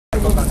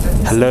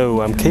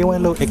Hello, I'm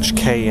KYLO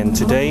HK and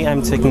today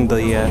I'm taking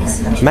the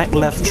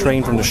Maglev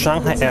train from the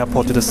Shanghai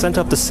airport to the center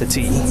of the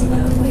city.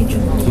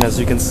 And as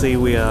you can see,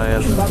 we are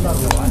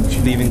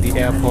leaving the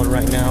airport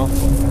right now.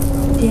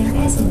 Dear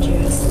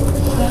passengers,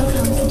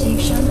 welcome to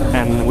take Shanghai.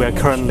 And we are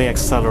currently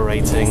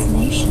accelerating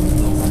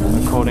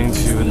according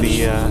to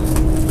the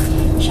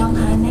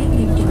Shanghai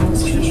Maglev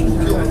demonstration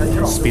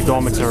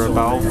speedometer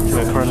above.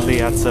 We're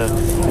currently at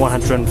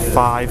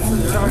 105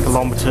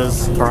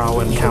 kilometers per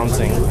hour and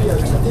counting.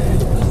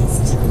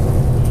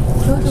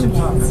 Total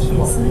length is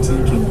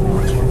 30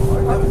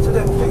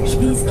 kilometers.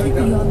 Please keep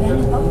your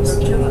belts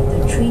during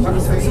the train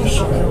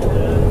operation.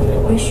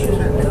 Wish you a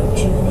good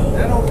journey.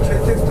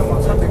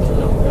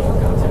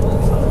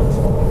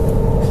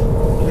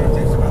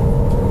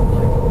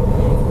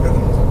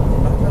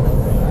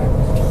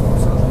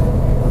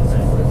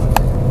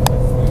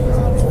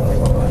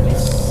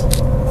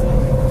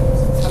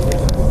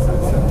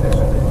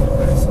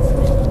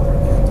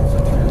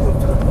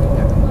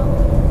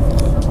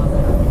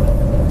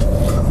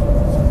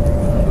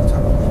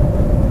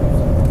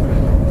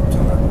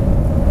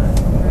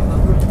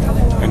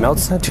 And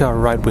outside to our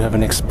right we have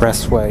an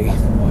expressway.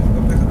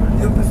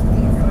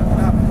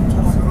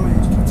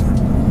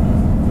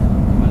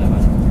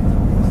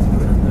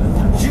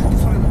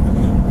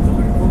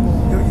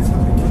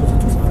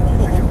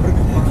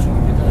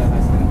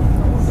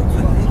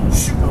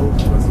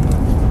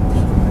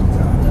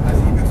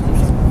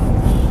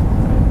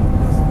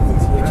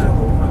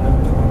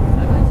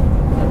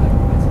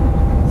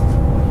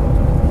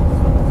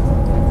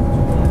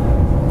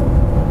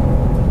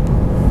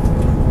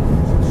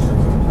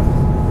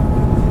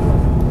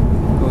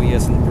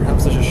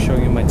 Perhaps I should show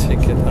you my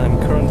ticket. I'm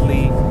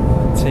currently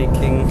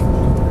taking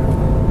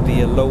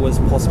the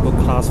lowest possible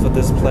class for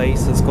this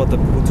place. It's called the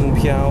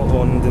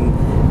Piao, and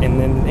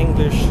in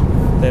English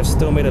they've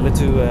still made a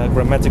little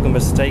grammatical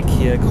mistake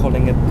here,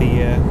 calling it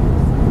the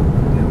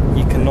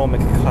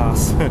economic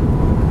class.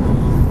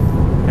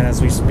 And as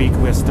we speak,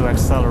 we're still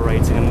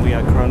accelerating, and we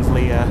are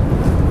currently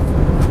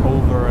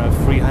over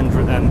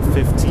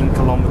 315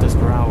 kilometers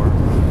per hour.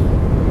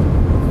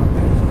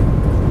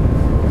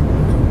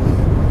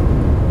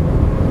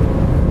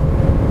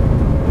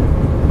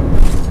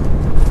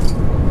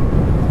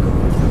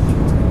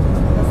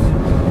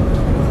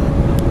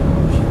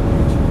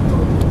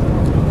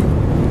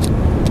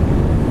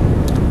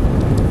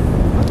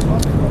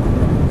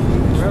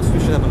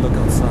 Have a look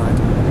outside.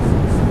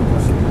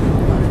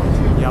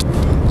 Yep,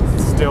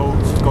 still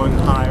going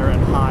higher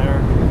and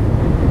higher.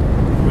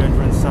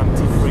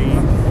 373,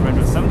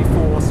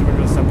 374,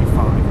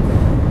 375,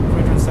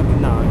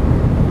 379.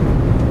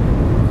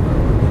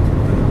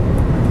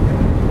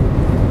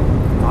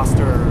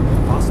 Faster,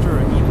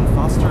 even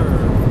faster.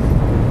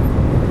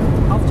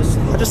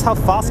 Just how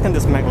fast can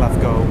this Maglev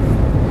go?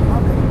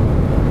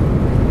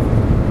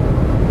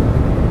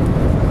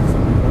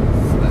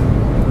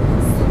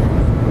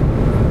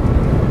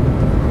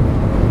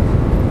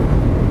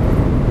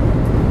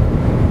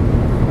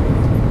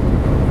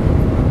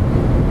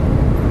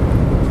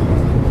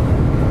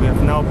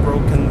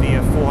 Broken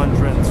the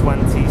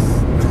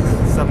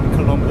 427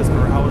 kilometers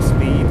per hour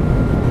speed.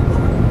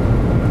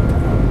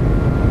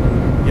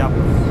 Yep,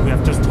 we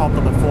have just topped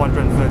up the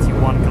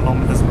 431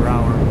 kilometers per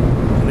hour.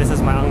 And this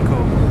is my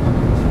uncle,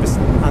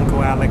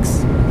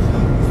 Alex.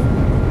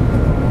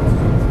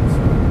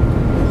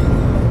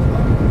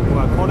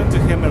 Well, according to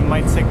him, it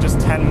might take just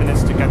 10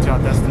 minutes to get to our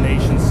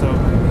destination, so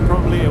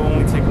probably it will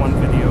only take one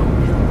video.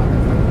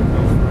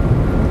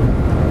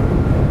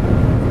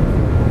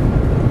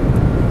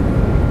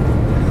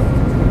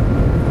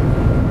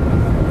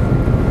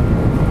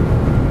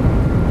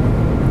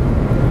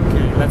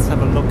 Let's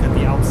have a look at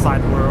the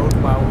outside world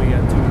while we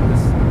are doing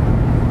this.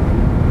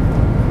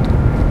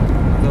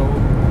 Though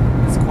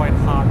it's quite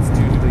hard to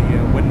do the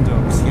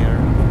windows here.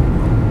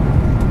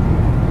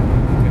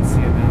 You can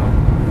see it now.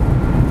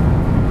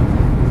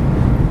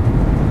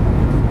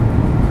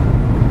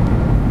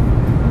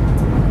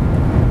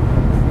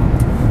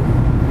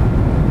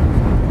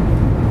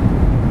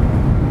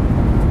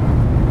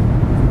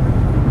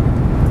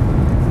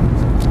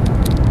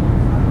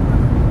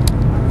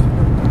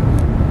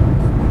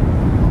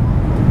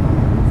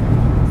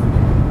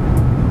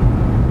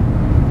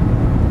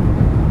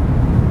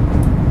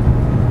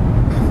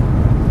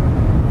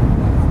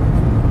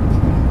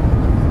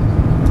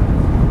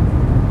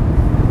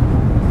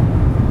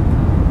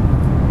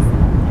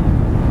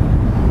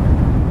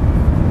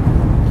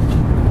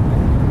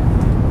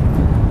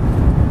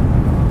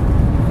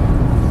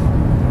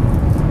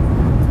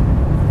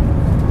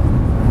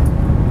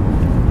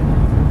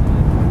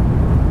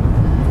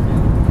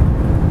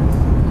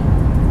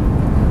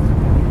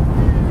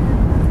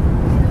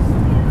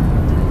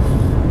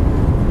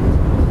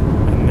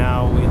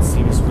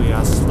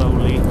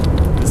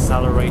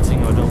 Accelerating,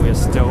 although we are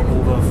still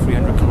over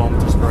 300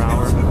 kilometers per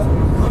hour.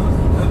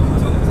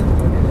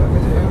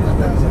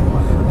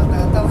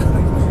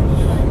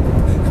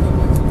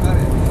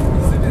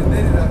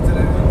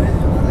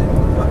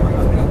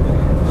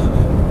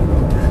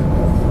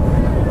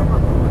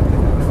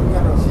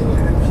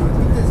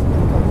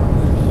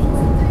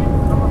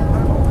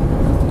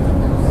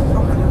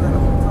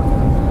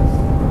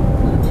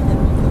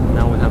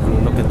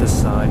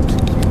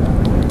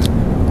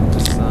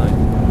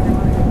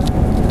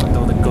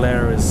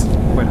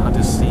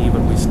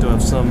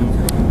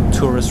 some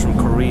tourists from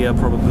Korea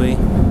probably.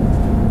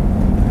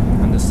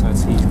 And this side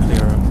seems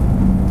clearer.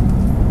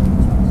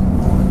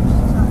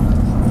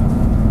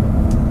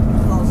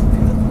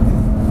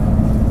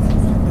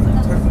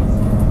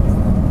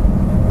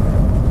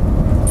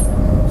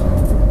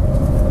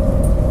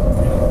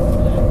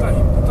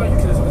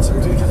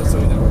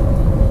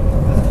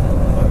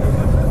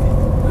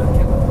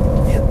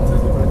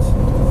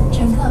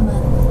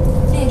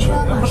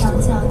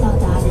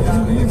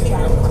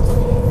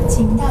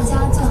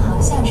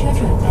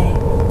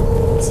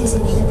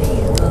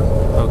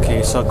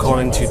 Okay, so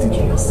according to the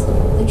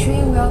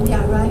train will be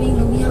arriving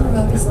Lumiang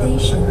Road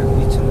Station.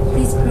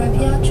 Please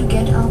prepare to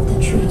get off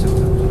the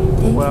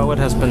train. Well, it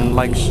has been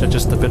like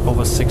just a bit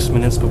over 6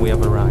 minutes, but we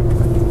have arrived.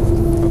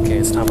 Okay,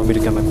 it's time for me to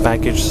get my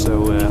baggage,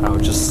 so I'll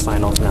just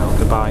sign off now.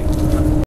 Goodbye.